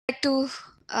like to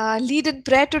lead in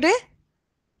prayer today?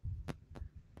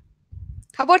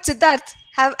 How about Siddharth?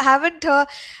 I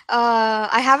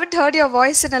haven't heard your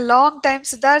voice in a long time,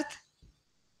 Siddharth.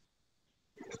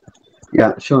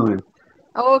 Yeah, sure, man.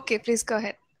 Okay, please go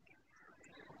ahead.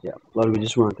 Yeah, Lord, we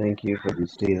just want to thank you for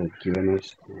this day that you've given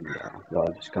us. And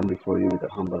Lord, just come before you with a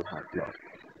humble heart, Lord.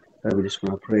 Lord, we just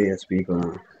want to pray as we're going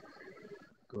to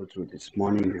go through this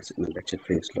morning as in a lecture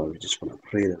phase, Lord. We just want to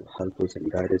pray that will help us and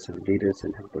guide us and lead us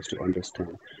and help us to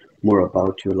understand more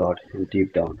about you, Lord, and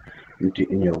deep down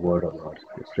in your word, oh Lord.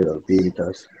 We pray that will be with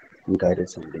us and guide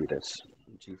us and lead us.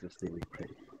 In Jesus' name we pray.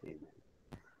 Amen.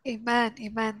 Amen.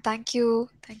 Amen. Thank you.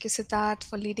 Thank you, Siddharth,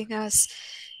 for leading us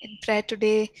in prayer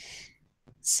today.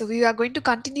 So we are going to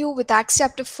continue with Acts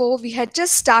chapter 4. We had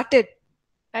just started,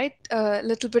 right? A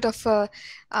little bit of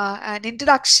an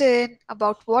introduction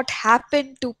about what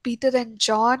happened to Peter and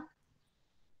John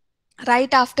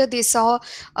right after they saw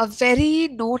a very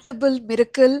notable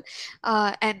miracle,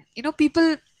 and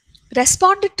people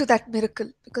responded to that miracle,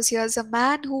 because here's a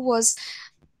man who was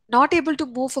not able to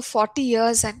move for 40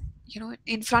 years, and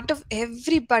in front of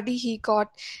everybody he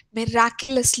got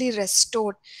miraculously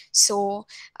restored. So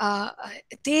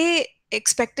they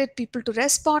expected people to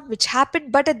respond, which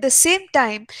happened, but at the same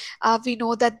time, we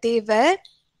know that they were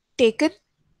taken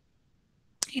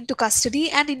into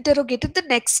custody and interrogated the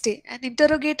next day, and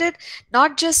interrogated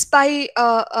not just by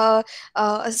a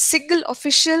single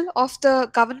official of the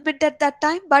government at that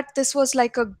time, but this was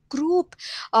like a group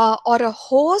or a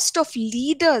host of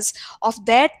leaders of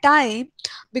their time,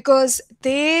 because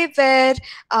they were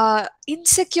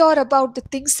insecure about the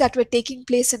things that were taking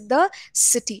place in the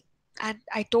city. And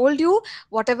I told you,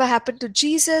 whatever happened to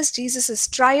Jesus's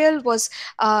trial was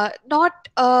not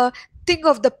a thing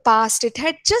of the past. It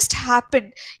had just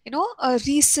happened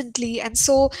recently, and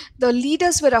so the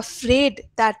leaders were afraid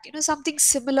that something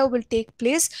similar will take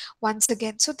place once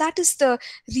again. So that is the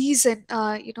reason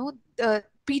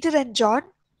Peter and John,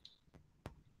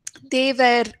 they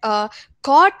were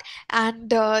caught,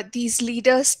 and these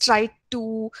leaders tried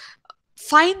to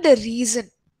find a reason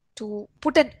to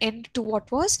put an end to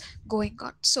what was going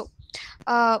on. So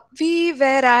we were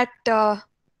at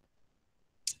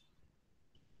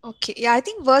okay, yeah, I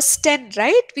think verse 10,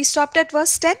 right? We stopped at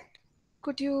verse 10.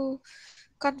 Could you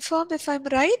confirm if I'm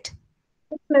right?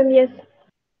 Yes, ma'am, yes.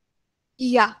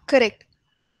 Yeah, correct.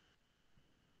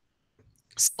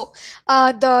 So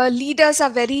the leaders are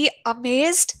very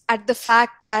amazed at the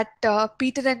fact that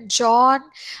Peter and John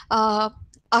are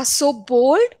so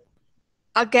bold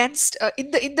against in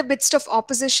the midst of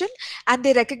opposition, and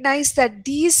they recognize that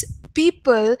these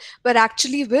people were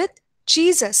actually with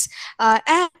Jesus.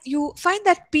 And you find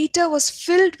that Peter was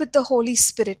filled with the Holy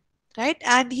Spirit, right?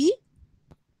 And he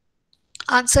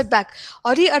answered back,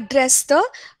 or he addressed the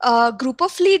group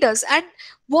of leaders. And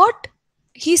what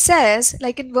he says,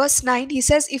 like in verse 9, he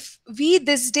says, if we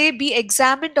this day be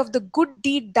examined of the good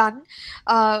deed done,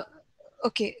 uh,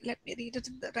 okay, let me read it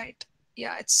in the right.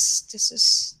 Yeah, this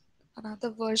is another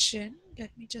version.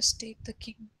 Let me just take the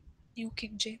New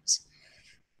King James.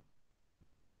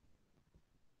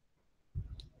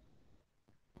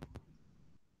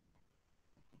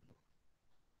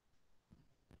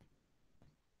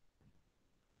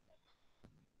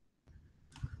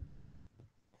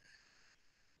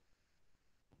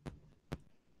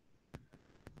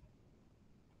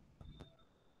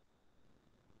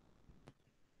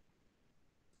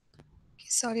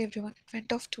 Sorry, everyone. It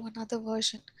went off to another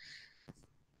version.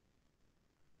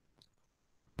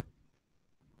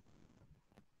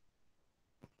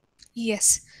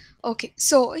 Yes. Okay.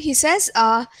 So he says,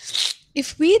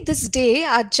 if we this day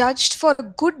are judged for a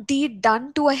good deed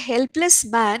done to a helpless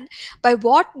man, by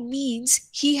what means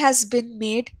he has been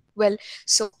made well.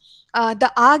 So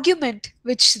the argument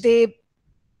which they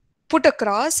put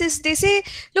across is, they say,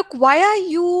 look, why are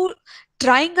you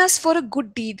trying us for a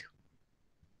good deed?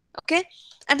 Okay.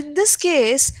 And in this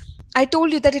case, I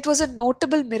told you that it was a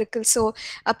notable miracle. So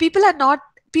people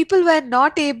were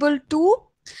not able to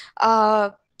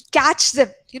uh, catch them.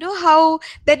 You know how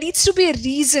there needs to be a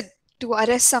reason to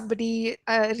arrest somebody,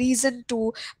 a reason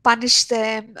to punish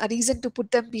them, a reason to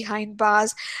put them behind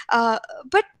bars.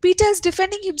 But Peter is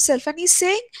defending himself, and he's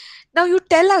saying, now you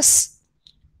tell us,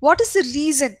 what is the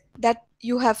reason that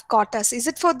you have caught us? Is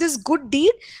it for this good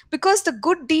deed? Because the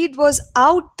good deed was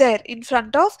out there in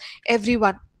front of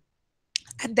everyone.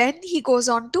 And then he goes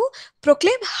on to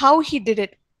proclaim how he did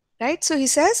it, right? So he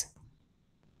says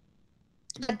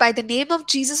that by the name of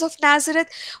Jesus of Nazareth,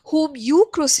 whom you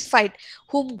crucified,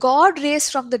 whom God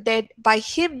raised from the dead, by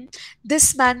him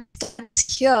this man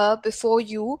stands here before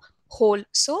you whole.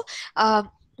 So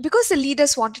because the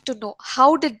leaders wanted to know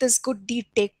how did this good deed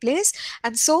take place.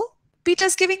 And so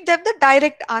Peter's giving them the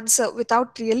direct answer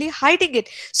without really hiding it.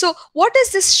 So what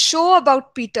does this show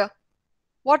about Peter?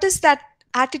 What is that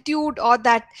attitude or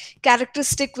that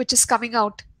characteristic which is coming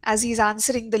out as he's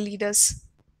answering the leaders?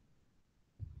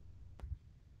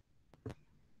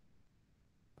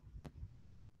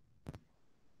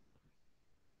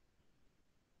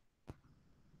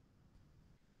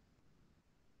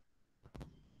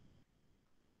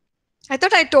 I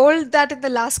thought I told that in the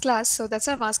last class, so that's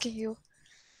why I'm asking you.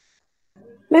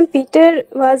 Ma'am, Peter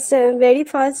was very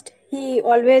fast. He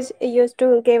always used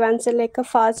to give answer like a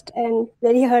fast and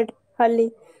very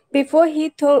hardly. Before he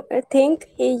think,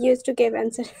 he used to give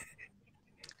answer.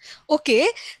 Okay,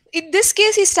 in this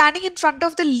case he's standing in front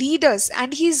of the leaders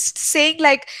and he's saying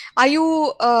like, are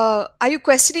you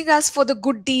questioning us for the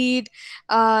good deed,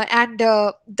 and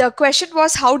the question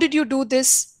was, how did you do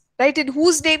this, right? In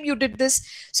whose name you did this?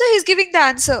 So he's giving the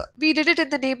answer, we did it in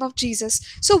the name of Jesus.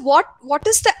 So what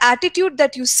is the attitude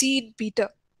that you see in Peter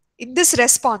in this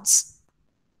response?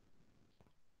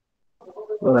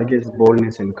 Well, I guess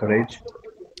boldness and courage.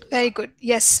 Very good.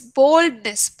 Yes,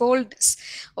 boldness, boldness.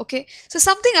 Okay, so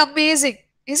something amazing,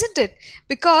 isn't it?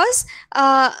 Because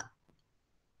they're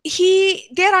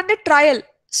under trial.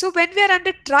 So when we are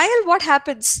under trial, what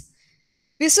happens?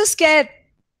 We're so scared.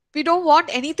 We don't want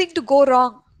anything to go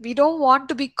wrong. We don't want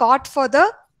to be caught for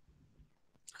the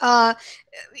uh,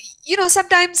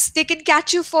 sometimes they can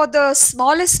catch you for the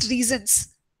smallest reasons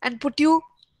and put you,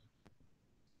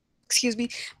 excuse me,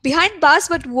 behind bars.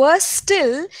 But worse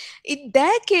still, in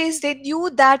their case, they knew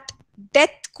that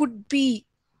death could be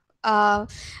uh,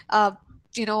 uh,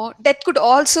 that could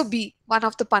also be one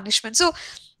of the punishments. So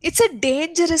it's a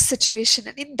dangerous situation,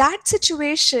 and in that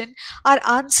situation our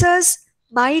answers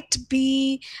might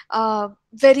be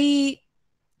very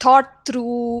thought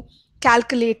through,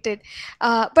 calculated.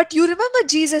 But you remember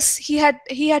Jesus, he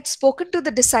had spoken to the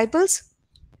disciples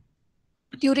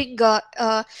during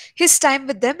his time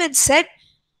with them and said,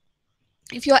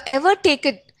 if you are ever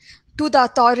taken to the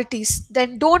authorities,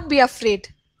 then don't be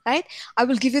afraid, right? I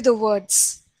will give you the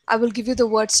words. I will give you the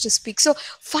words to speak. So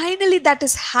finally, that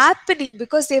is happening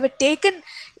because they were taken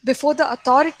before the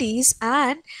authorities.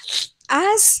 And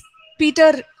as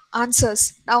Peter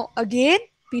answers, now again,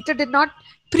 Peter did not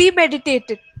premeditate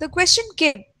it. The question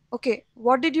came, okay,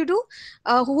 what did you do?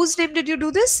 Whose name did you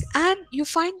do this? And you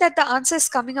find that the answer is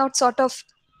coming out sort of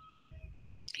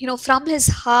from his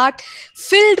heart,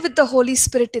 filled with the Holy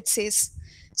Spirit, it says.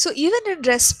 So even in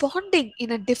responding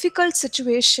in a difficult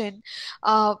situation,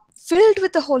 filled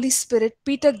with the Holy Spirit,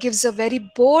 Peter gives a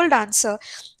very bold answer,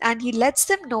 and he lets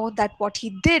them know that what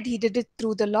he did it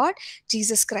through the Lord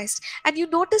Jesus Christ. And you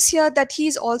notice here that he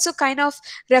is also kind of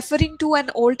referring to an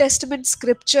Old Testament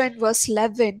scripture in verse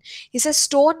 11. He says,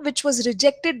 stone which was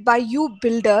rejected by you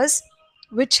builders,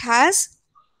 which has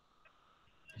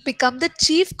become the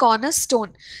chief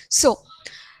cornerstone. So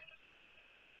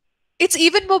it's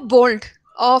even more bold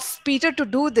of Peter to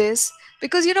do this,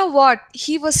 because you know what?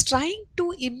 He was trying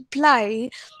to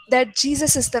imply that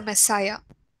Jesus is the Messiah.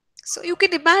 So you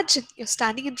can imagine you're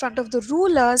standing in front of the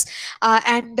rulers,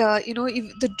 and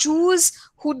if the Jews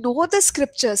who know the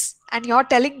scriptures, and you're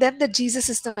telling them that Jesus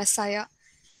is the Messiah.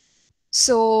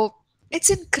 So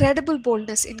it's incredible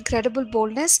boldness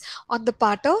on the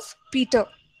part of Peter.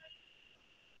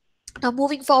 Now,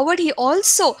 moving forward, he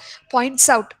also points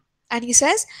out and he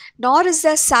says, nor is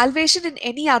there salvation in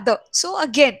any other. So,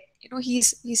 again,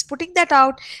 he's putting that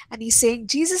out, and he's saying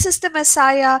Jesus is the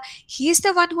Messiah. He is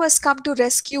the one who has come to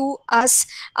rescue us.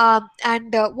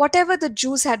 And whatever the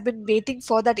Jews had been waiting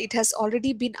for, that it has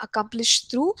already been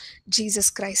accomplished through Jesus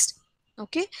Christ.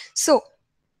 Okay, so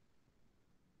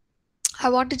I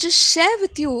want to just share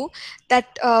with you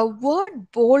that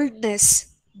word boldness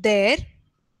there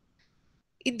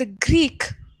in the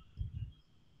Greek.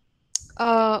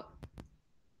 Uh,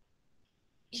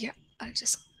 Yeah, I'll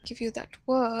just give you that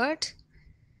word.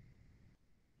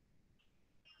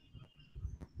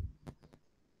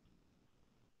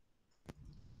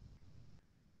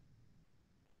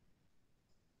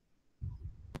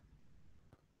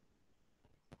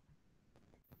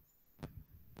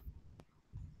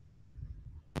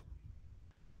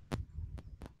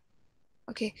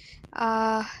 Okay.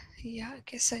 Uh, yeah, I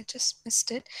guess I just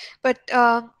missed it. But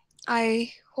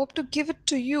I hope to give it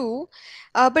to you.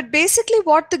 But basically,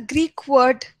 what the Greek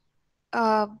word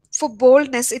for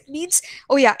boldness, it means,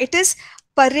 oh yeah, it is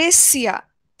paresia.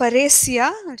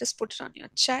 Paresia. I'll just put it on your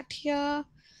chat here.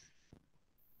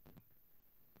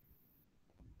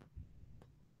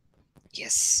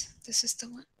 Yes, this is the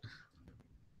one.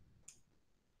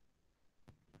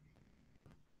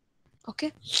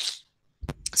 Okay,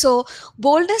 so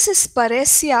boldness is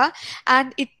paresia,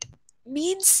 and it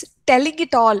means telling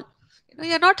it all.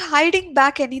 You're not hiding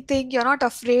back anything. You're not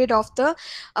afraid of the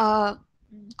uh,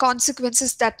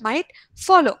 consequences that might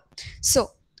follow.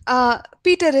 So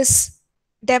Peter is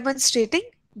demonstrating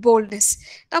boldness.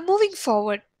 Now moving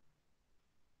forward,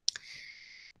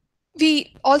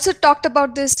 we also talked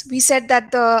about this. We said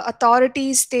that the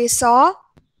authorities, they saw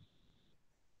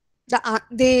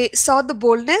the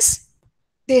boldness,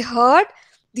 they heard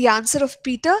the answer of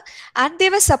Peter, and they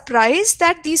were surprised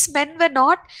that these men were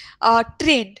not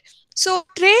trained. So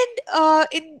trained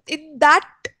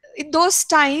in those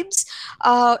times,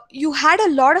 you had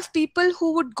a lot of people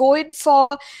who would go in for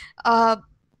uh,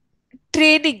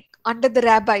 training under the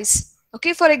rabbis.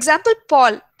 Okay, for example,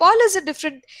 Paul is a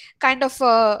different kind of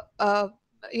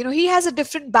he has a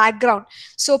different background.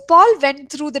 So Paul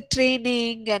went through the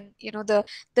training and the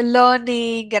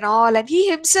learning and all, and he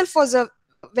himself was a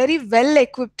very well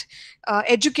equipped,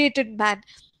 educated man.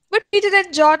 But Peter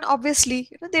and John, obviously,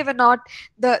 they were not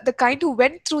the kind who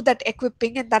went through that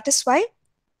equipping, and that is why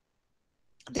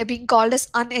they're being called as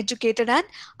uneducated and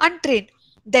untrained.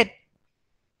 Then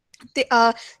the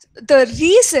the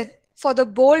reason for the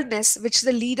boldness which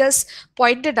the leaders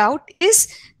pointed out is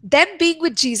them being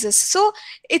with Jesus. So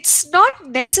it's not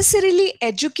necessarily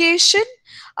education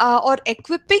or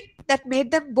equipping that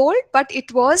made them bold, but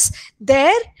it was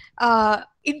their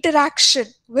interaction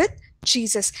with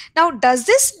Jesus. Now, does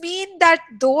this mean that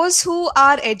those who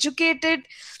are educated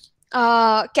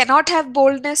cannot have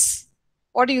boldness?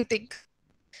 What do you think?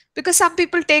 Because some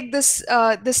people take this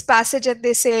passage and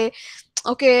they say,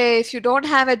 okay, if you don't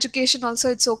have education also,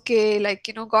 it's okay, like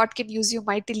God can use you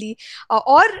mightily,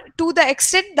 or to the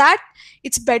extent that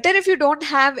it's better if you don't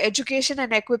have education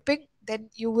and equipping, then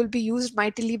you will be used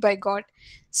mightily by God.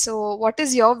 So what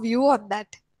is your view on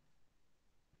that?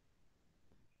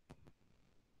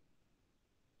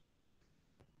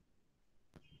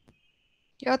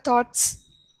 Your thoughts?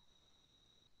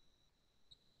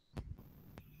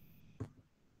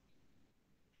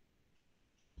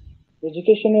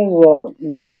 Education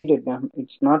is needed, ma'am.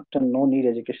 It's not no need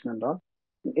education and all.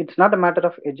 It's not a matter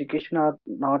of education or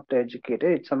not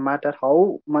educated. It's a matter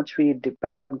how much we depend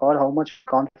on God, how much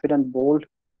confident, bold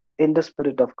in the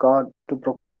spirit of God to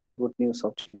proclaim good news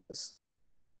of Jesus.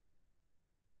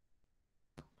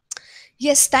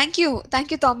 Yes, thank you,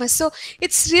 Thomas. So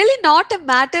it's really not a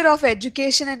matter of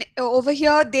education, and over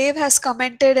here Dave has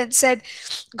commented and said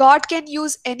God can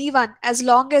use anyone as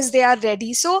long as they are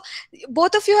ready. So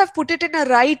both of you have put it in a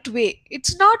right way.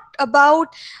 It's not about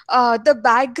the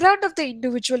background of the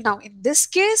individual. Now in this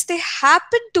case, they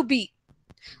happen to be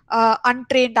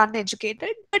untrained,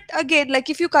 uneducated. But again, like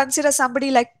if you consider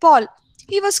somebody like Paul,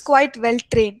 he was quite well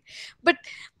trained. But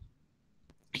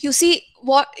you see,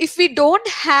 what if we don't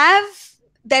have,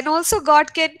 then also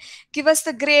God can give us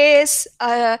the grace,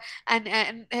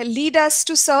 and lead us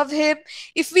to serve him.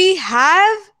 If we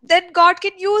have, then God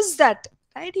can use that,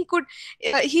 right?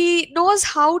 He knows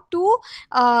how to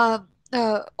uh,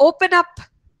 open up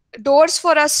doors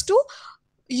for us to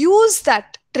use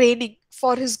that training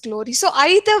for his glory. So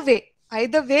either way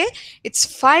it's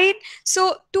fine.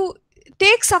 So to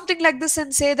take something like this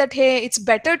and say that, hey, it's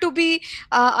better to be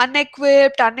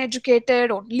unequipped,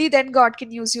 uneducated, only then God can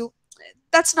use you,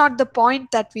 that's not the point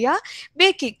that we are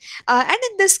making. And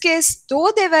in this case,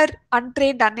 though they were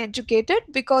untrained, uneducated,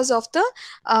 because of the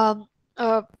um,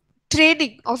 uh,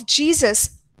 training of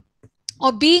Jesus,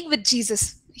 or being with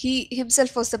Jesus, he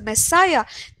himself was the Messiah,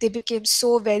 they became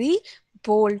so very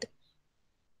bold.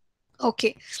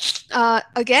 Okay,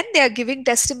 again they are giving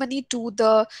testimony to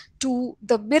the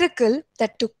miracle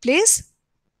that took place.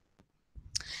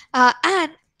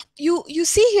 And you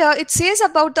see here, it says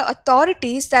about the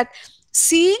authorities that,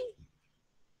 seeing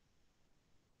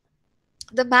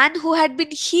the man who had been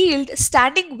healed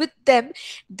standing with them,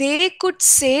 they could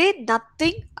say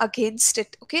nothing against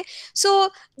it. Okay, so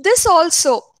this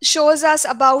also shows us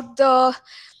about the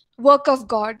work of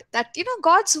God, that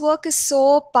God's work is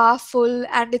so powerful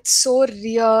and it's so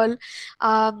real.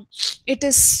 It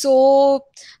is so,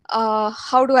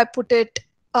 how do I put it,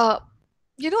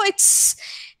 it's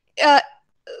uh,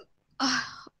 uh,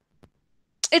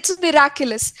 it's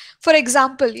miraculous. For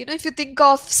example, if you think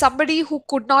of somebody who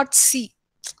could not see,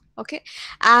 okay,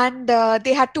 and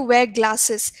they had to wear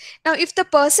glasses. Now if the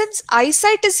person's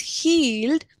eyesight is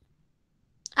healed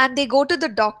and they go to the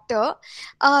doctor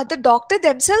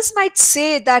themselves might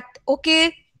say that,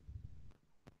 okay,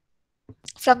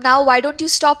 from now, why don't you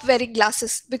stop wearing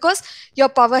glasses, because your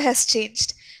power has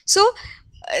changed. So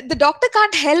the doctor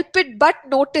can't help it but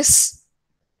notice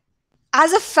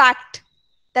as a fact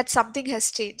that something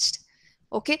has changed.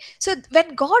 Okay, so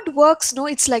when God works, no,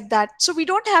 it's like that. So we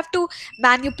don't have to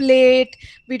manipulate,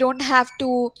 we don't have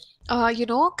to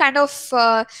kind of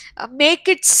make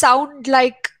it sound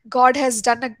like God has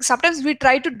done sometimes we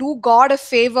try to do God a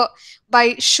favor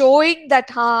by showing that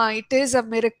it is a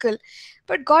miracle.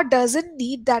 But God doesn't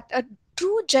need that. A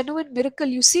true genuine miracle,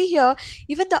 you see here,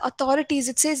 even the authorities,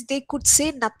 it says they could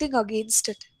say nothing against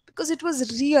it because it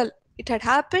was real. It had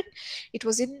happened, it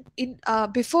was in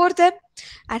before them,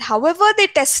 and however they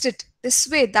test it, this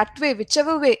way, that way,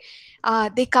 whichever way,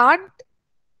 they can't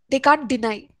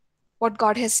deny what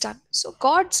God has done. So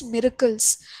God's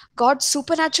miracles, God's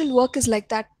supernatural work is like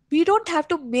that. We don't have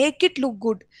to make it look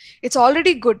good. It's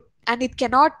already good, and it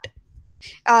cannot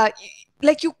uh,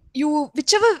 like you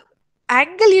whichever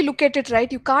angle you look at it,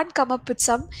 right, you can't come up with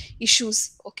some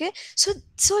issues. Okay,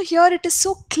 so here it is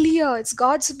so clear, it's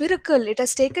God's miracle, it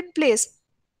has taken place.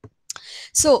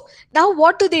 So now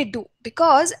what do they do?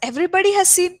 Because everybody has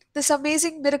seen this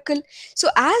amazing miracle. So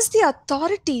as the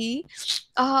authority,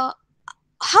 uh,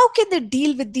 how can they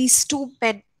deal with these two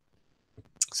men?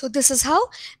 So this is how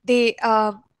they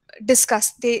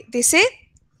discuss. They say,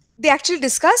 they actually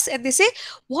discuss and they say,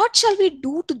 what shall we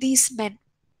do to these men?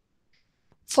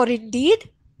 For indeed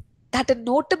that a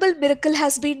notable miracle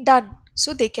has been done.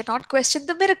 So they cannot question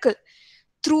the miracle.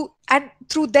 Through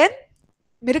them,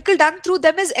 miracle done through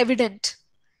them is evident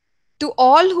to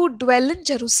all who dwell in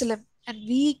Jerusalem, and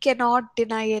we cannot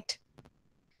deny it.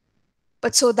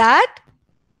 But so that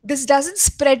this doesn't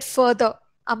spread further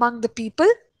among the people,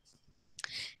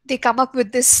 they come up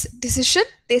with this decision.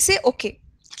 They say, okay,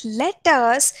 let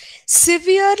us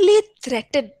severely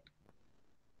threaten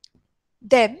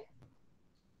them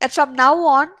that from now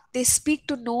on they speak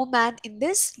to no man in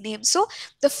this name. So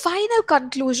the final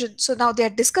conclusion, so now they are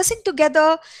discussing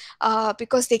together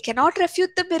because they cannot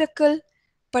refute the miracle,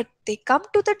 but they come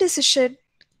to the decision,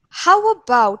 how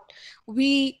about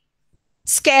we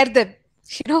scare them,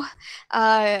 you know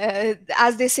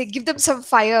as they say, give them some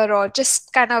fire, or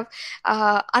just kind of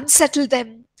unsettle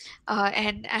them,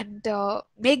 and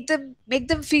make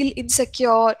them feel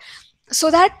insecure,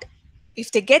 so that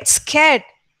if they get scared,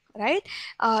 right,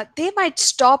 they might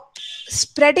stop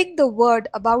spreading the word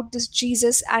about this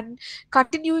Jesus and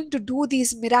continuing to do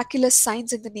these miraculous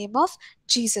signs in the name of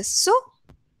Jesus. So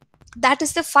that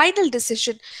is the final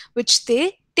decision which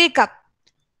they take up.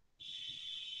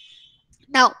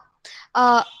 Now,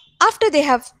 uh, after they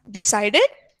have decided,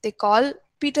 they call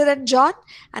Peter and John,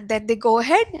 and then they go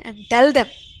ahead and tell them,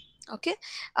 okay,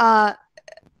 uh,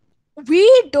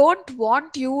 we don't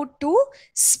want you to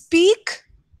speak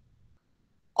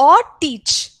or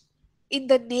teach in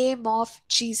the name of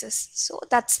Jesus. So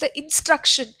that's the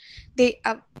instruction.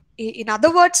 In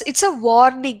other words, it's a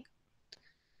warning,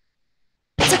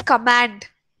 it's a command,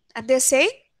 and they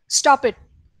say, stop it,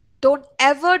 don't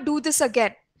ever do this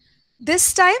again.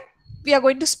 This time we are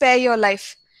going to spare your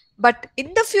life, but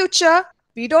in the future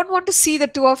we don't want to see the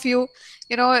two of you,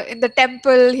 in the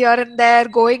temple here and there,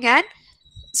 going and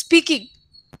speaking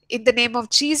in the name of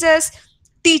Jesus,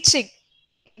 teaching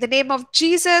in the name of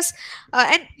Jesus.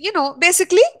 And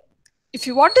basically, if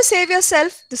you want to save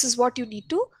yourself, this is what you need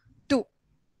to do.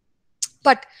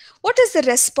 But what is the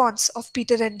response of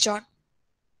Peter and John?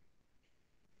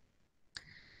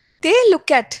 They look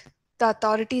at the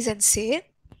authorities and say,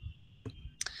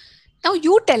 now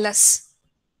you tell us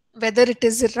whether it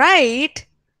is right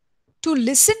to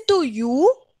listen to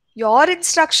your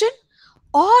instruction,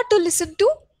 or to listen to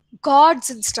God's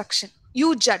instruction.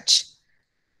 You judge.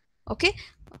 Okay?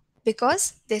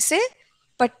 Because they say,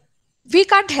 but we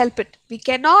can't help it. We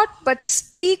cannot but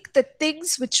speak the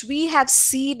things which we have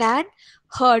seen and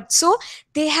heard. So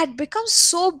they had become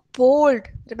so bold.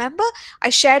 Remember, I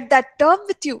shared that term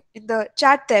with you in the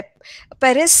chat there,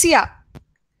 paresia,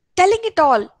 telling it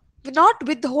all, not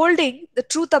withholding the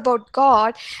truth about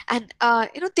God. And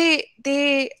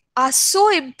they are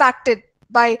so impacted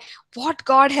by what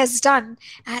God has done,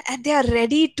 and they are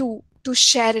ready to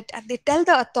share it, and they tell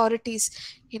the authorities,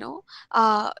 you're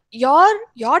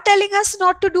telling us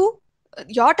not to do,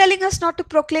 you're telling us not to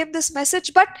proclaim this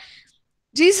message, but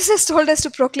Jesus has told us to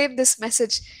proclaim this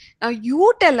message. Now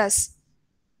you tell us,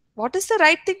 what is the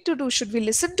right thing to do? Should we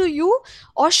listen to you,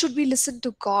 or should we listen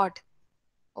to God?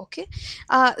 Okay,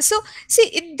 so see,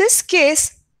 in this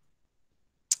case,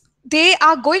 they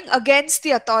are going against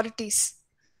the authorities.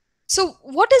 So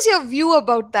what is your view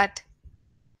about that,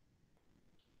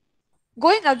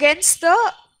 going against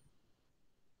the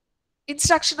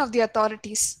instruction of the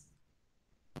authorities?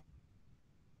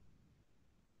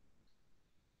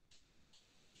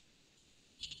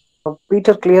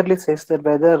 Peter clearly says that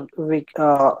whether we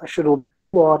should obey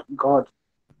or God.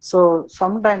 So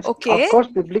sometimes, Okay. of course,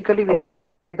 biblically we obey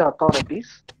the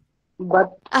authorities,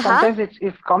 but Uh-huh. sometimes it's,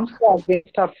 if it comes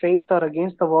against our faith or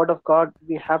against the word of God,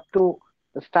 we have to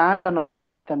stand on our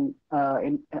faith and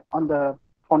on the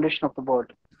foundation of the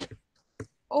word.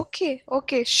 Okay,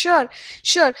 okay, sure,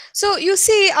 sure. So you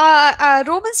see,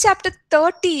 Romans chapter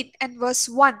 13 and verse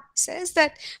 1 says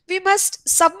that we must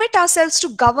submit ourselves to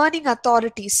governing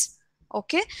authorities.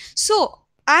 Okay, so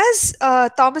as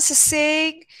Thomas is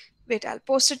saying, wait, I'll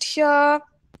post it here.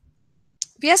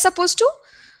 We are supposed to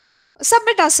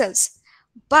submit ourselves.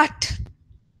 But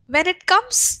when it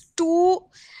comes to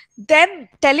them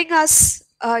telling us,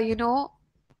 to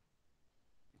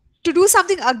do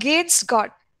something against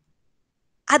God,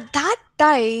 at that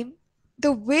time,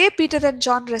 the way Peter and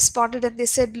John responded, and they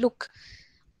said, look,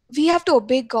 we have to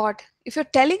obey God. If you're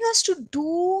telling us to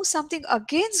do something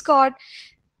against God,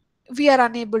 we are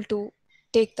unable to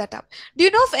take that up. Do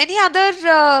you know of any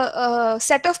other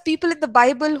set of people in the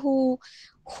Bible who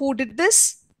did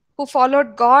this, who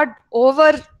followed God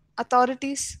over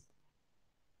authorities?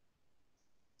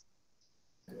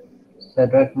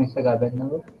 Shadrach, Meshach,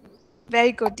 Abednego.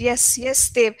 Very good. Yes, yes,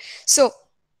 Dave. So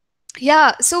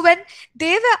yeah, so when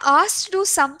they were asked to do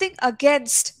something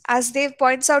against, as Dave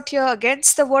points out here,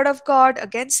 against the word of God,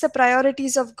 against the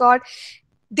priorities of God,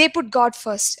 they put God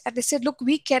first. And they said, look,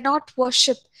 we cannot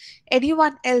worship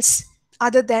anyone else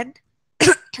other than,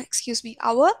 excuse me,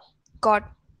 our God.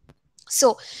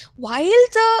 So while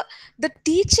the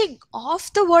teaching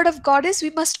of the word of God is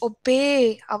we must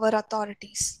obey our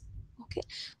authorities. Okay,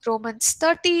 Romans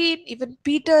 13, even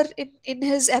Peter in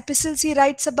his epistles he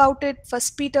writes about it.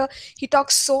 First Peter, he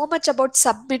talks so much about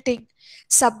submitting,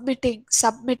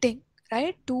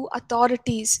 right, to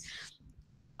authorities,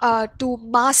 to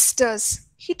masters.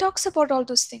 He talks about all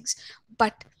those things.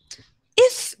 But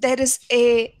if there is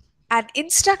an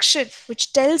instruction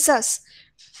which tells us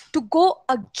to go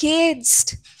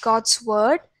against God's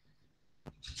word,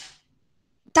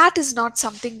 that is not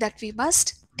something that we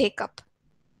must take up.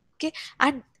 Okay,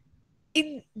 and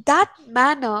in that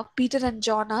manner, Peter and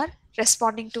John are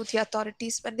responding to the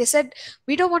authorities when they said,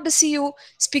 we don't want to see you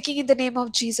speaking in the name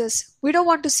of Jesus, we don't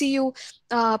want to see you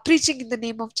preaching in the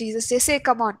name of Jesus. They say,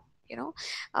 come on,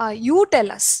 you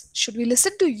tell us, should we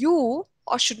listen to you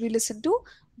or should we listen to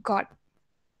God?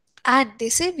 And they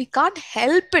say we can't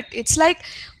help it. It's like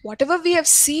whatever we have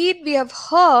seen, we have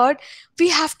heard, we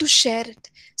have to share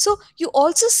it. So you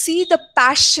also see the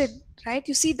passion, right?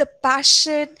 You see the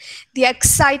passion, the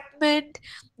excitement,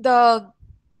 the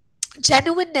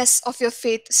genuineness of your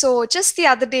faith. So just the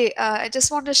other day, I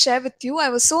just want to share with you, I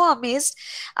was so amazed.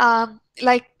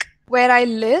 Like where I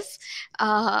live,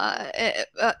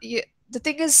 the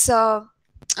thing is,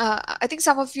 I think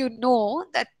some of you know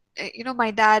that my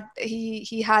dad,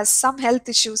 he has some health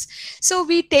issues, so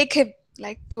we take him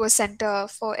like to a center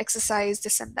for exercise,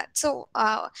 this and that. So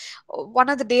one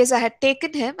of the days I had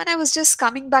taken him and I was just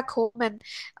coming back home and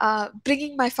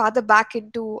bringing my father back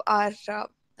into our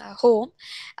home,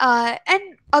 and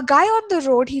a guy on the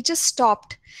road, he just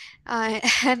stopped,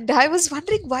 and I was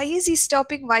wondering, why is he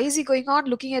stopping, why is he going on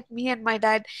looking at me and my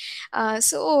dad?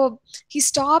 So he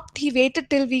stopped, he waited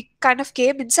till we kind of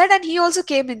came inside, and he also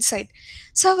came inside.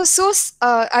 So I was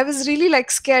I was really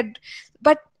like scared.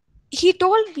 But he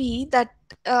told me that,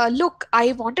 look,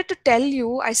 I wanted to tell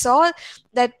you, I saw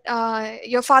that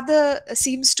your father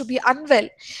seems to be unwell,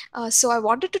 so I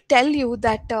wanted to tell you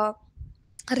that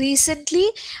recently,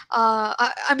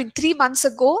 I mean 3 months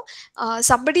ago,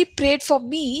 somebody prayed for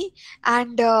me,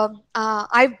 and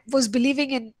I was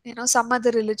believing in some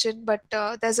other religion, but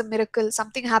there's a miracle,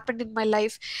 something happened in my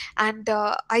life, and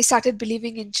I started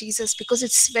believing in Jesus because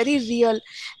it's very real.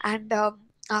 And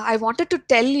I wanted to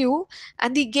tell you.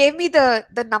 And he gave me the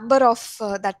number of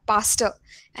that pastor,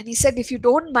 and he said, if you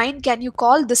don't mind, can you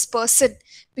call this person,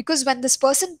 because when this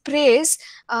person prays,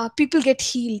 people get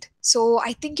healed, so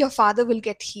I think your father will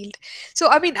get healed. So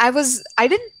I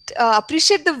didn't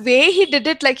appreciate the way he did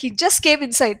it, like he just came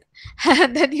inside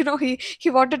and then he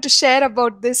wanted to share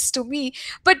about this to me.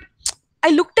 But I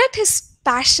looked at his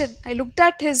passion, I looked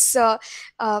at his uh,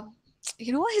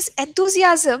 his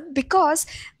enthusiasm, because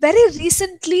very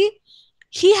recently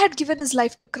he had given his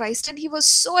life to Christ, and he was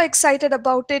so excited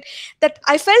about it that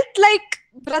I felt like,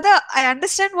 brother, I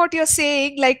understand what you're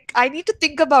saying. Like, I need to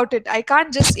think about it. I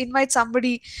can't just invite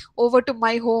somebody over to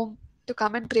my home to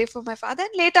come and pray for my father.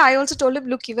 And later, I also told him,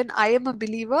 look, even I am a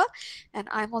believer and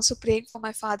I'm also praying for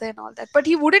my father and all that. But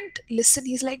he wouldn't listen.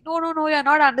 He's like, no, no, no, you're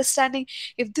not understanding.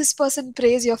 If this person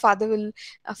prays, your father will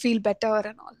feel better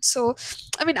and all. So,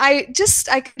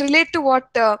 I can relate to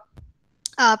what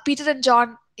Peter and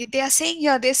John They are saying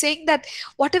here, they're saying that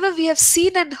whatever we have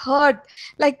seen and heard,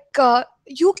 like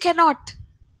you cannot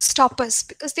stop us,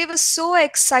 because they were so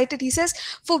excited. He says,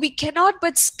 for we cannot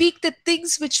but speak the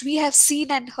things which we have seen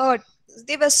and heard.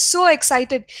 They were so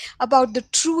excited about the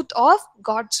truth of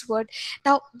God's word.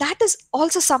 Now that is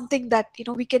also something that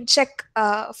we can check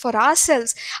for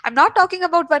ourselves. I'm not talking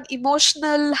about one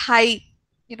emotional high.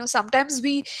 Sometimes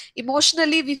we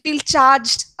emotionally we feel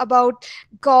charged about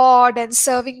God and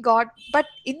serving God, but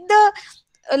in the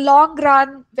long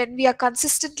run, when we are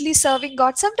consistently serving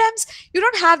God, sometimes you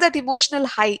don't have that emotional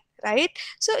high, right?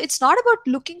 So it's not about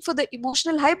looking for the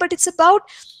emotional high, but it's about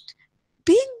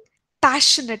being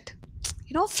passionate,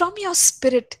 from your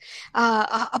spirit,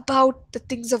 about the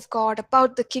things of God,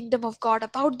 about the kingdom of God,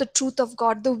 about the truth of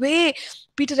God. The way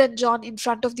Peter and John, in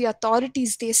front of the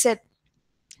authorities, they said,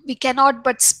 we cannot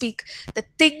but speak the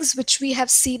things which we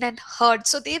have seen and heard.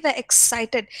 So they were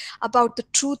excited about the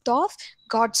truth of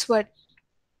God's word.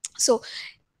 So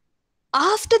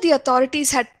after the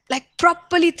authorities had like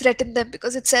properly threatened them,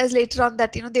 because it says later on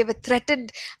that they were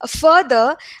threatened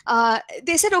further,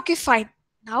 they said, okay, fine,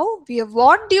 now we have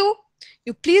warned you,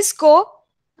 you please go,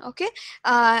 okay,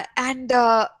 and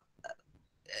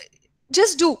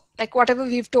just do like whatever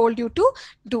we've told you to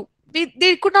do.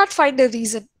 They could not find a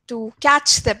reason to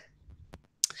catch them.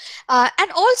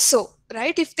 And also,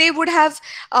 right, if they would have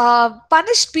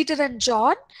punished Peter and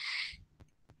John,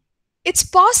 it's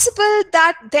possible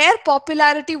that their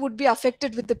popularity would be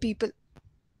affected with the people.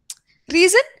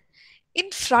 Reason?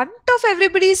 In front of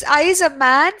everybody's eyes, a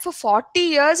man for 40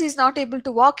 years, he's not able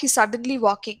to walk, he's suddenly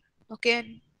walking. Okay,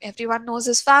 and everyone knows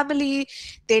his family,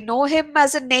 they know him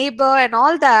as a neighbor and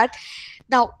all that.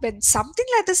 Now, when something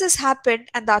like this has happened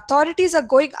and the authorities are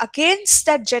going against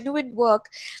that genuine work,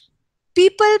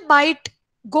 people might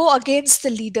go against the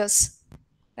leaders,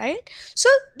 right? So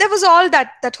there was all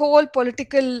that whole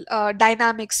political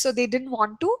dynamics, so they didn't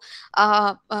want to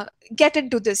get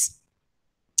into this.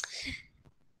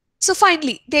 So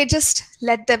finally they just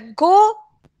let them go,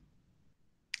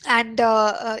 and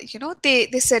they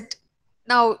said,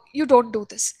 now you don't do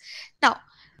this. Now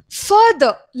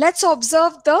further, let's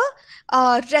observe the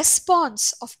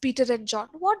response of Peter and John.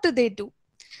 What do?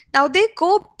 Now they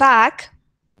go back,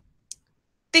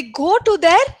 they go to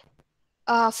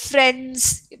their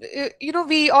friends.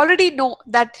 We already know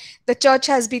that the church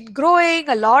has been growing,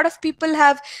 a lot of people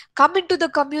have come into the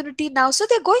community now, so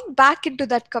they're going back into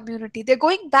that community, they're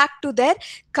going back to their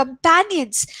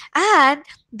companions, and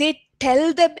they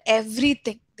tell them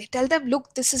everything. They tell them,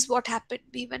 look, this is what happened,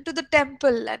 we went to the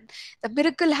temple and the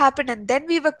miracle happened, and then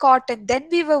we were caught, and then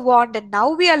we were warned, and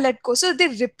now we are let go. So they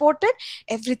reported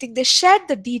everything, they shared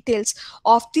the details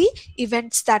of the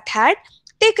events that had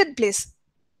taken place.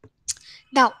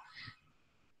 Now,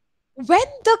 when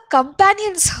the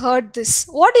companions heard this,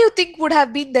 what do you think would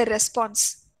have been their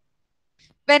response?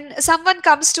 When someone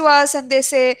comes to us and they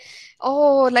say,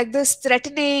 oh, like this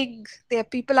threatening, their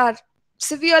people are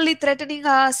severely threatening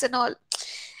us and all.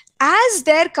 As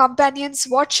their companions,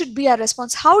 what should be our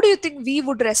response? How do you think we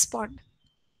would respond?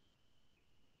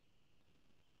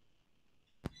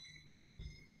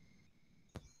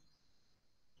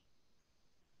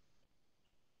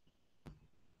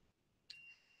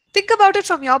 Think about it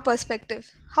from your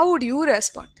perspective. How would you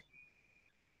respond?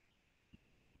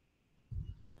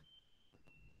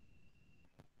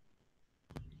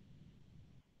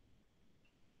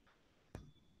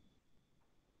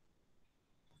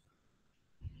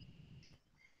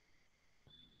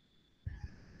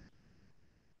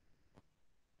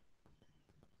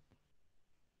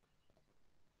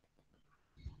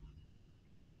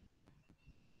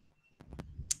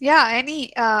 Yeah,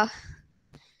 any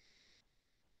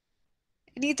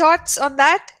thoughts on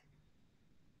that?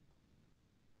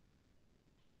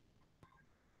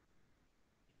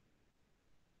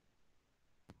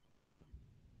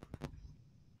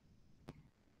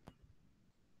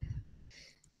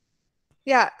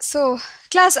 Yeah, so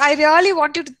class, I really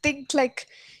want you to think like,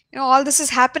 all this is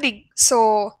happening.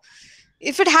 So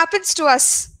if it happens to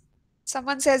us,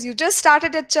 someone says you just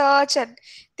started a church and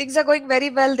things are going very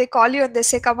well, they call you and they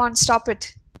say, come on, stop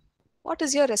it. What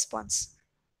is your response?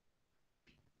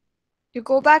 You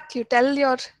go back, you tell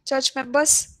your church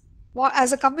members,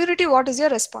 as a community, what is your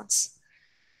response?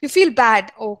 You feel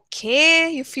bad.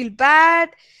 Okay, you feel bad.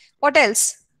 What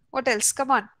else? What else?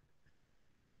 Come on.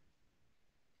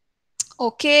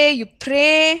 Okay, you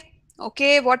pray.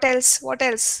 Okay, what else? What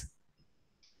else?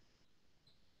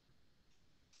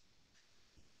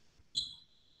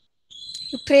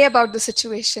 You pray about the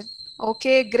situation.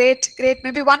 Okay, great, great.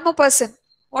 Maybe one more person.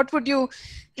 What would you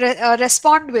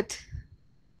respond with?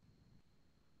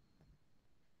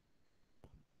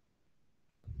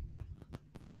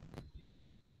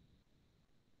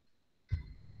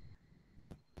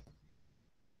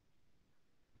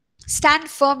 Stand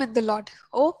firm in the Lord.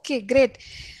 Okay, great.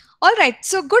 All right,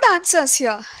 so good answers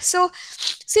here. So,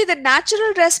 see, the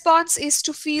natural response is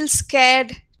to feel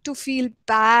scared, to feel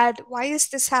bad. Why is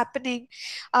this happening?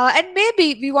 And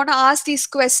maybe we want to ask these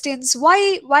questions.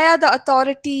 Why are the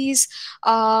authorities,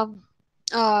 um,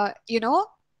 you know,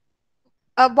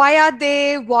 why are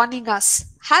they warning us?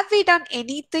 Have we done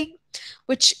anything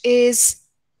which is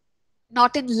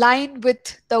not in line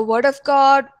with the word of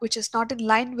God, which is not in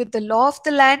line with the law of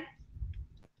the land?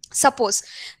 Suppose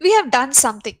we have done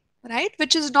something, right,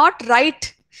 which is not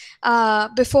right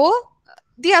before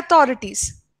the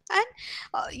authorities. And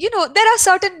there are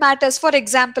certain matters. For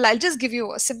example, I'll just give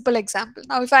you a simple example.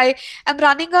 Now, if I am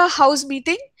running a house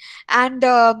meeting and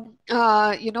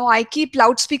I keep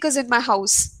loudspeakers in my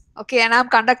house, okay, and I'm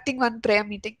conducting one prayer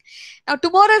meeting. Now,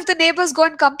 tomorrow if the neighbors go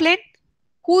and complain,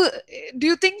 who do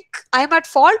you think I'm at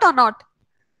fault or not?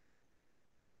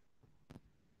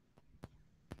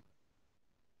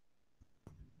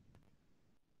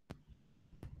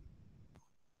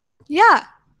 Yeah.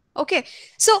 Okay.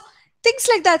 So things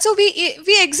like that. So we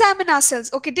examine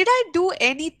ourselves. Okay, did I do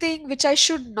anything which I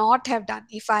should not have done?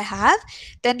 If I have,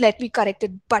 then let me correct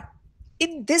it. But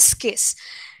in this case,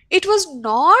 it was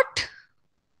not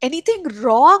anything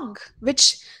wrong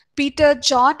which Peter,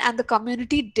 John, and the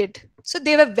community did. So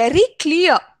they were very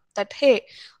clear that, hey,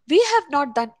 we have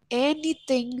not done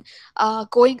anything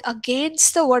going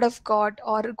against the word of God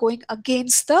or going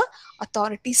against the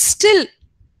authority. Still,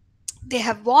 they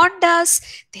have warned us,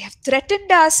 they have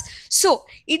threatened us. So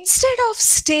instead of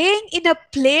staying in a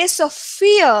place of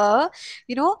fear,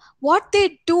 what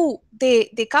they do,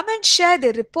 they come and share,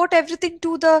 they report everything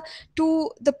to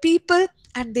the people,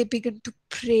 and they begin to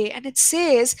pray. And it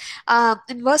says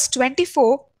in verse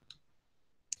 24,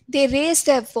 they raise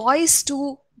their voice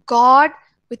to God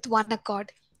with one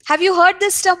accord. Have you heard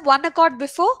this term one accord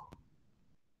before?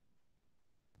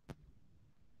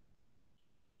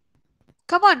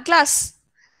 Come on, class.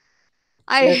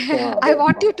 Yes, I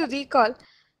want you to recall.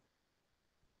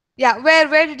 Yeah,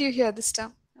 where did you hear this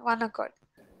term? One accord.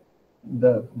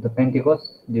 The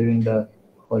Pentecost during the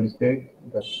Holy Spirit.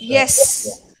 Yeah.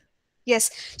 Yes.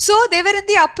 Yes. So they were in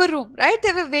the upper room, right?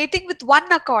 They were waiting with one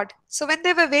accord. So when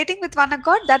they were waiting with one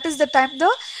accord, that is the time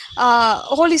the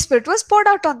Holy Spirit was poured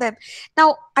out on them.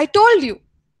 Now, I told you,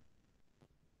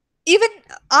 even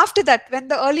after that, when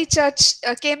the early church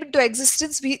came into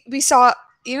existence, we saw,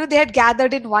 they had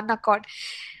gathered in one accord.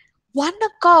 One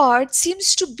accord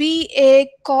seems to be a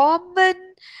common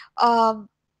um,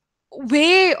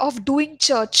 way of doing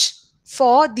church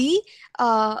for the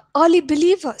early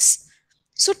believers.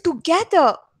 So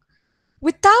together,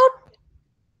 without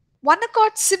one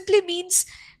accord, simply means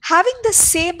having the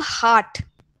same heart.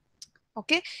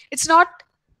 Okay, it's not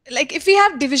like if we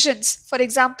have divisions. For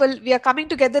example, we are coming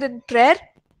together in prayer,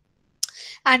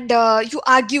 and you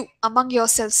argue among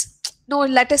yourselves. No,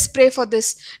 let us pray for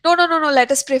this. No, no, no, no,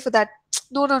 let us pray for that.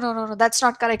 No, no, no, no, no, that's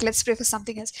not correct. Let's pray for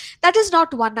something else. That is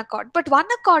not one accord. But one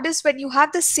accord is when you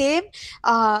have the same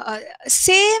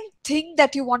thing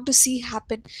that you want to see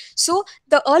happen. So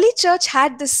the early church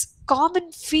had this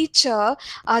common feature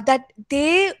that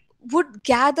they would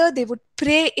gather, they would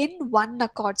pray in one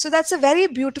accord. So that's a very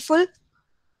beautiful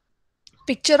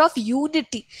picture of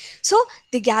unity. So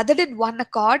they gathered in one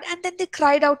accord, and then they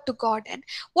cried out to God. And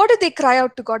what did they cry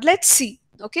out to God? Let's see.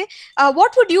 Okay,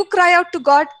 what would you cry out to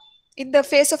God in the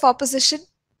face of opposition?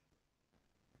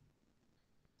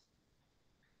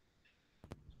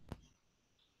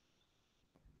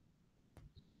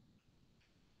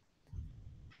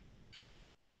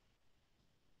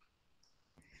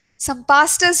 Some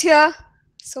pastors here.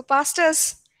 So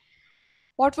pastors,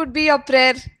 what would be your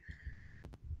prayer?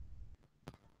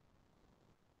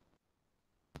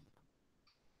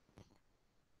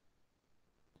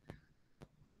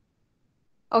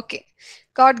 Okay,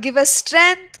 God, give us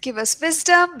strength, give us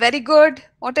wisdom. Very good.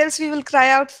 What else we will cry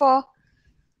out for?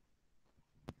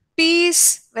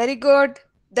 Peace. Very good.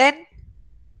 Then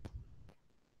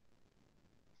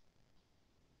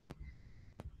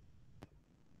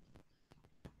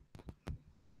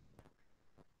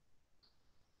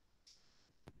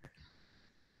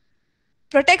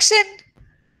protection.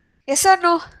 Yes or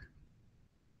no?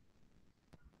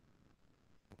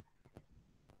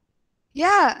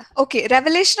 Yeah. Okay.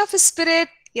 Revelation of His Spirit.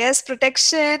 Yes.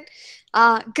 Protection.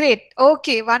 Great.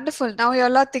 Okay. Wonderful. Now you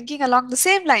all are thinking along the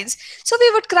same lines. So we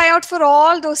would cry out for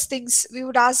all those things. We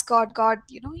would ask God, God,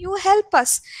 you help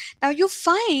us. Now you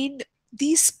find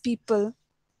these people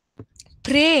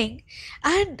praying,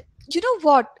 and you know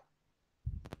what?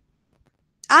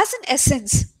 As an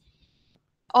essence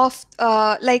of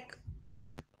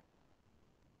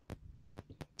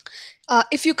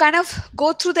if you kind of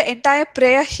go through the entire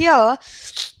prayer here,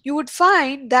 you would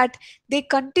find that they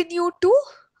continue to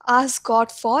ask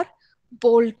God for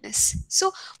boldness.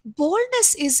 So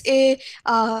boldness is a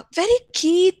very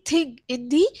key thing in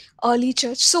the early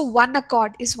church. So one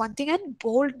accord is one thing, and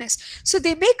boldness. So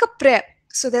they make a prayer.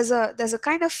 So there's a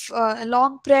kind of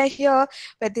long prayer here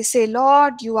where they say,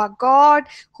 Lord, you are God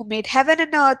who made heaven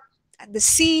and earth and the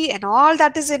sea and all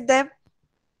that is in them,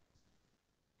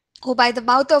 who by the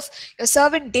mouth of your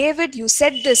servant David you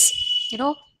said this, you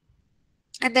know.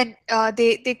 And then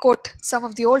they quote some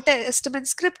of the Old Testament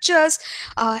scriptures,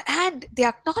 and they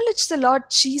acknowledge the Lord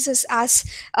Jesus as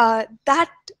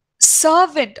that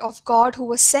servant of God who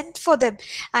was sent for them.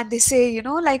 And they say,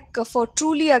 for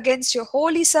truly against your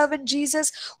holy servant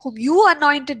Jesus, whom you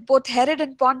anointed, both Herod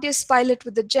and Pontius Pilate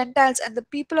with the Gentiles and the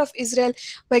people of Israel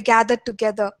were gathered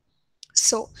together,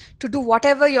 so to do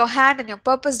whatever your hand and your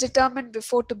purpose determined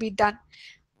before to be done.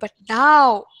 But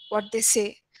now, what they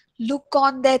say, look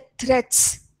on their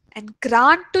threats and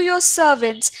grant to your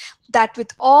servants that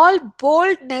with all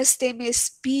boldness they may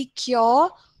speak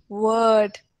your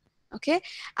word. Okay,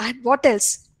 and what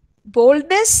else?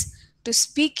 Boldness to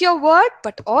speak your word,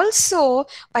 but also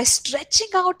by stretching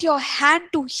out your hand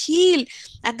to heal,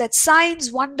 and that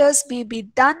signs, wonders may be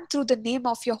done through the name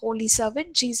of your holy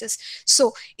servant Jesus.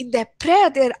 So in their prayer,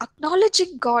 they're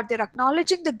acknowledging God, they're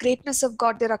acknowledging the greatness of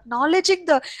God, they're acknowledging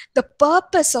the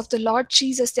purpose of the Lord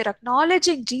Jesus, they're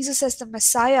acknowledging Jesus as the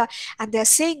Messiah, and they're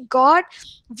saying, God,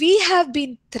 we have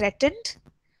been threatened,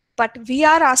 but we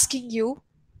are asking you,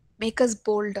 make us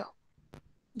bolder.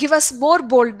 Give us more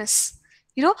boldness.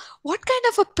 What kind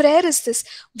of a prayer is this?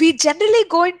 We generally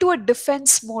go into a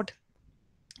defense mode,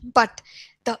 but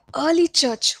the early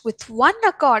church, with one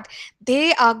accord,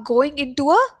 they are going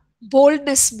into a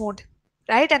boldness mode,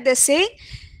 right? And they're saying,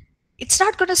 it's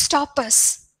not going to stop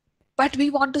us, but we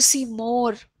want to see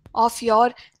more of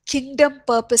your kingdom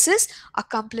purposes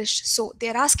accomplished. So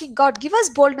they're asking God, give us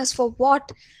boldness for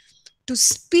what? To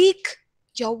speak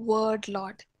your word,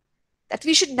 Lord. That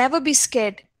we should never be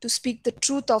scared to speak the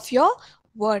truth of your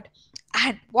word.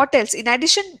 And what else? In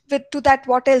addition to that,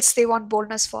 what else they want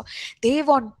boldness for? They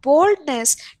want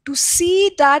boldness to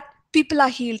see that people are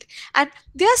healed. And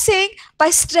they are saying, by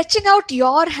stretching out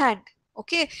your hand.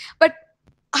 Okay, but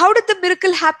how did the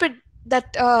miracle happen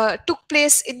that took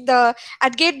place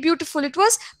at Gate Beautiful? It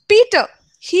was Peter.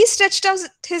 He stretched out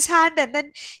his hand and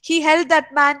then he held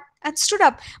that man and stood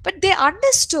up. But they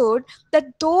understood that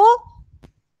though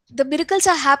the miracles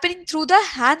are happening through the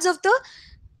hands of the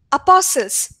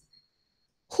apostles,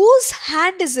 whose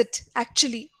hand is it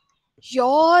actually?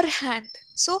 Your hand.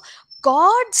 So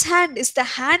God's hand is the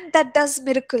hand that does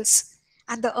miracles.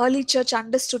 And the early church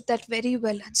understood that very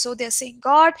well. And so they're saying,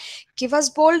 God, give us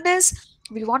boldness.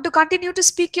 We want to continue to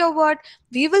speak your word.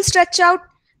 We will stretch out,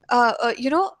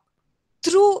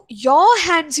 through your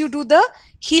hands you do the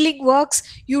healing works,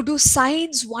 you do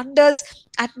signs, wonders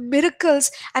and miracles,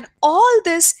 and all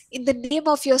this in the name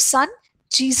of your son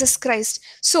Jesus Christ.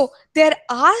 So they're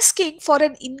asking for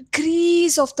an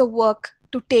increase of the work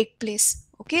to take place.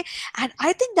 Okay, and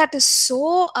I think that is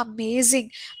so amazing,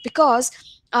 because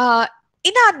in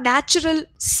our natural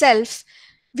self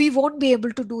we won't be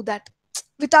able to do that.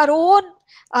 With our own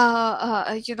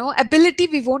ability,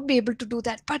 we won't be able to do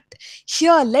that. But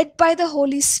here, led by the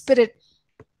Holy Spirit,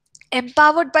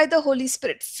 empowered by the Holy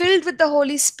Spirit, filled with the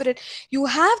Holy Spirit, you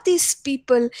have these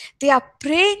people, they are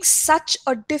praying such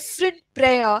a different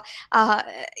prayer,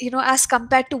 as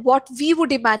compared to what we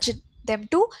would imagine them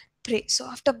to pray. So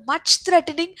after much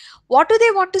threatening, what do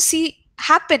they want to see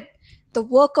happen? The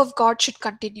work of God should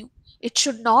continue. It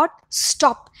should not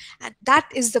stop. And that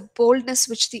is the boldness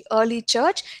which the early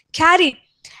church carried.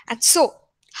 And so,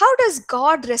 how does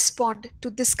God respond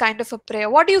to this kind of a prayer?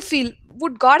 What do you feel?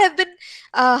 Would God have been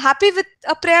happy with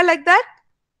a prayer like that?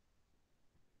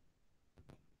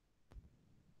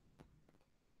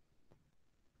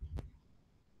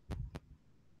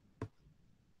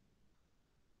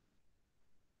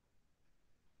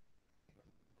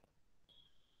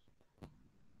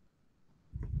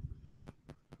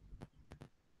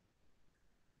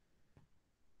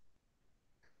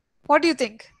 What do you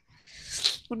think?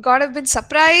 Would God have been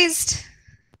surprised?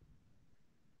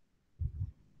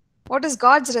 What is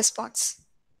God's response?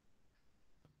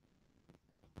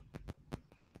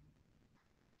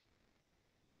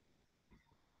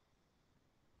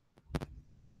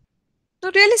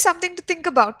 No, really something to think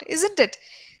about, isn't it?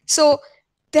 So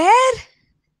there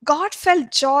God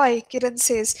felt joy, Kiran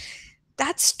says.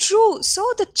 That's true. So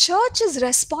the church is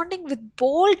responding with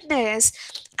boldness.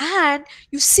 And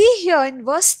you see here in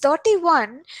verse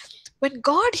 31, when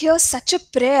God hears such a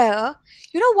prayer,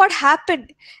 you know what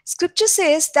happened? Scripture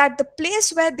says that the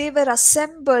place where they were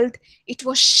assembled, it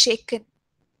was shaken,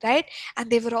 right? And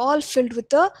they were all filled with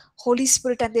the Holy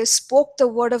Spirit, and they spoke the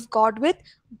word of God with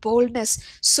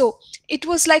boldness. So it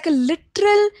was like a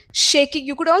literal shaking.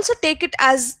 You could also take it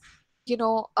as,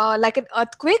 like an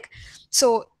earthquake.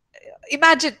 So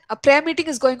imagine a prayer meeting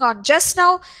is going on just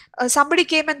now. Somebody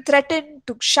came and threatened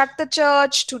to shut the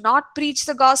church, to not preach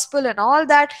the gospel and all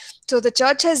that. So the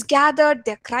church has gathered,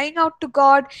 they're crying out to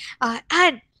God,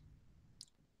 and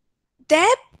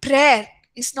their prayer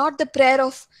is not the prayer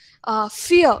of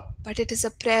fear, but it is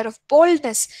a prayer of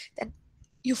boldness. Then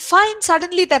you find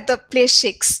suddenly that the place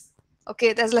shakes.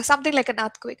 Okay, there's like something like an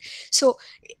earthquake. So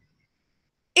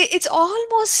it's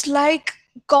almost like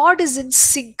God is in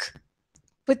sync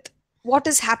with what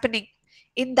is happening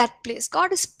in that place.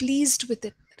 God is pleased with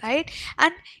it, right?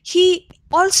 And He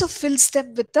also fills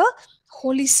them with the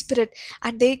Holy Spirit,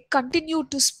 and they continue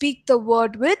to speak the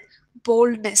word with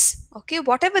boldness. Okay,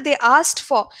 whatever they asked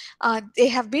for, they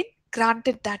have been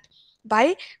granted that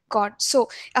by God. So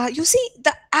you see,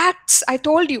 the acts, I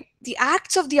told you, the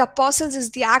acts of the apostles is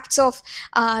the acts of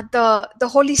the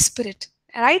Holy Spirit,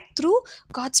 right, through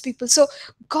God's people. So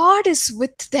God is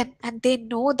with them, and they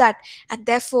know that, and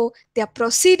therefore they are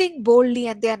proceeding boldly,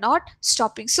 and they are not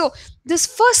stopping. So this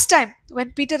first time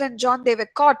when Peter and John, they were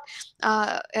caught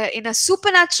in a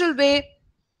supernatural way,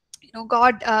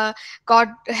 God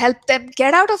helped them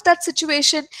get out of that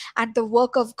situation, and the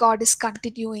work of God is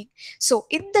continuing. So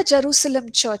in the Jerusalem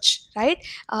church, right,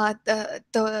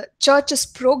 the church is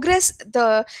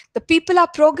the people are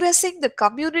progressing, the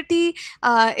community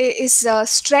is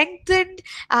strengthened,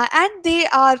 and they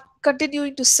are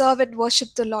continuing to serve and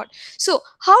worship the Lord. So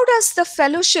how does the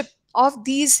fellowship of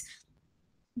these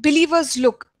believers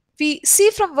look? We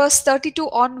see from verse 32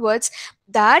 onwards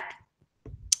that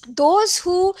those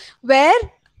who were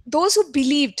those who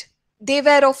believed, they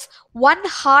were of one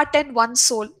heart and one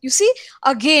soul. You see,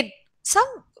 again, some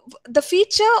the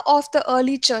feature of the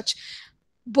early church: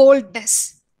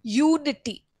 boldness,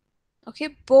 unity.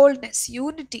 Okay, boldness,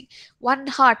 unity, one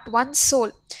heart, one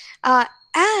soul.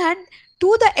 And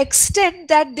to the extent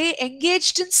that they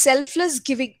engaged in selfless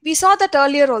giving, we saw that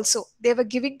earlier also, they were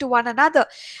giving to one another.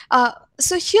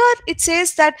 So here it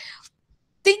says that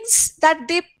things that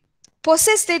they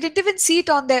possess, they didn't even see it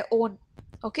on their own.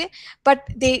 Okay, but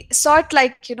they saw it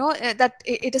like, that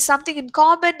it is something in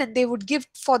common, and they would give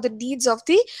for the needs of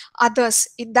the others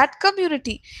in that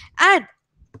community. And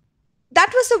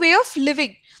that was the way of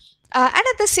living. And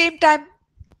at the same time,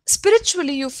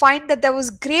 spiritually, you find that there was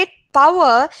great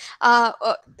power, uh,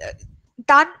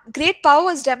 uh, great power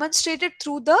was demonstrated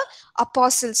through the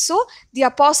apostles. So the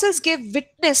apostles gave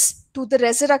witness to the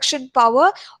resurrection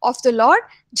power of the Lord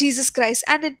Jesus Christ,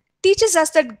 and it teaches us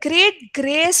that great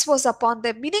grace was upon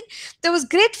them, meaning there was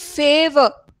great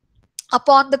favor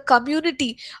upon the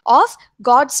community of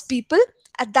God's people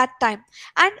at that time.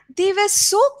 And they were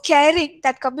so caring,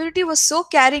 that community was so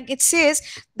caring. It says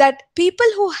that people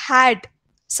who had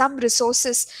some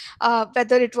resources,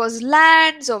 whether it was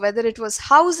lands or whether it was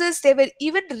houses, they were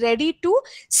even ready to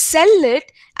sell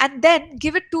it and then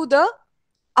give it to the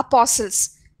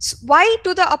apostles. Why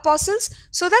to the apostles?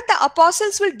 So that the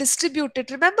apostles will distribute it.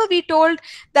 Remember, we told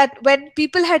that when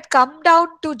people had come down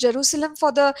to Jerusalem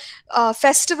for the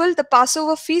festival, the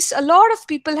Passover feast, a lot of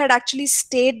people had actually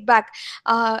stayed back,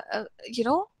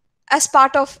 as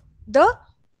part of the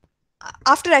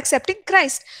after accepting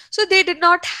Christ. So they did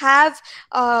not have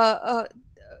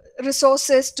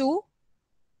resources to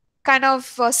kind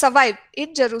of survive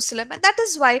in Jerusalem, and that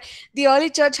is why the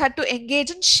early church had to engage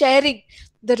in sharing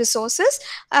the resources.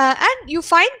 And you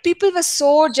find people were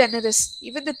so generous.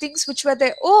 Even the things which were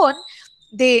their own,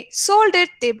 they sold it,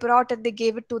 they brought, and they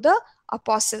gave it to the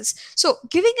apostles. So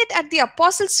giving it at the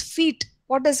apostles' feet,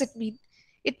 what does it mean?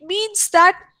 It means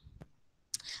that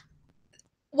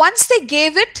once they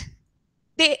gave it,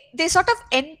 they sort of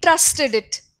entrusted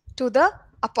it to the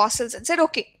apostles and said,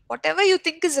 okay, whatever you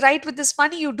think is right with this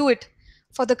money, you do it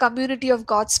for the community of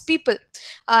God's people.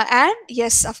 And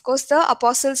yes, of course, the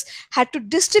apostles had to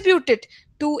distribute it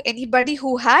to anybody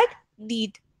who had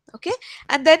need. Okay,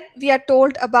 and then we are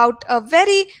told about a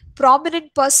very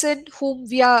prominent person whom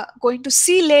we are going to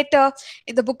see later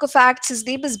in the book of Acts. His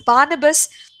name is Barnabas,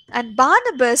 and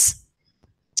Barnabas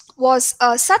was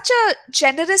such a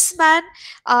generous man,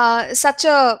 such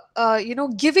a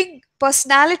giving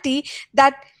personality,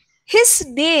 that his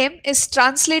name is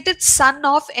translated son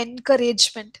of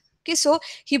encouragement. Okay, so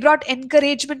he brought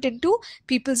encouragement into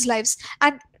people's lives.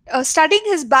 And studying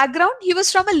his background, he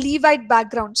was from a Levite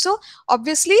background. So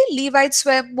obviously Levites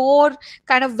were more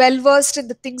kind of well versed in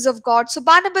the things of God. So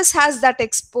Barnabas has that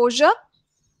exposure.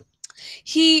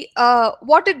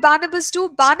 What did Barnabas do?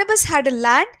 Barnabas had a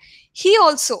land. He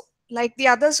also, like the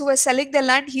others who were selling their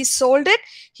land, he sold it,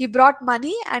 he brought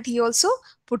money, and he also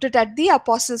put it at the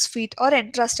apostles' feet or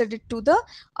entrusted it to the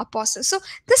apostles. So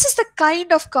this is the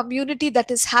kind of community that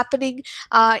is happening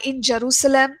in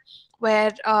Jerusalem,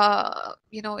 where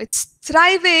it's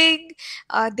thriving.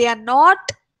 They are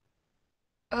not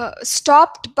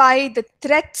stopped by the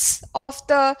threats of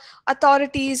the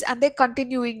authorities, and they're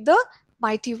continuing the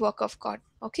mighty work of God.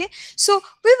 Okay, so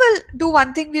we will do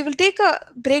one thing. We will take a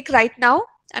break right now,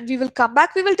 and we will come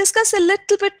back. We will discuss a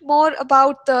little bit more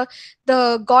about the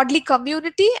godly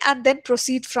community, and then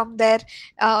proceed from there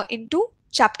into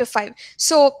chapter 5.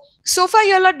 So far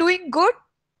you all are doing good.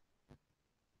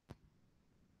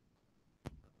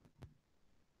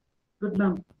 Good,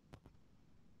 ma'am.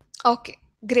 Okay,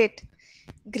 great.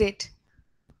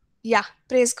 Yeah,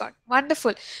 praise God.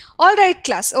 Wonderful. All right,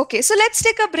 class. Okay, so let's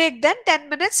take a break then, 10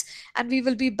 minutes, and we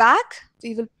will be back.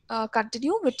 We will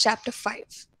continue with chapter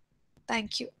 5.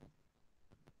 Thank you.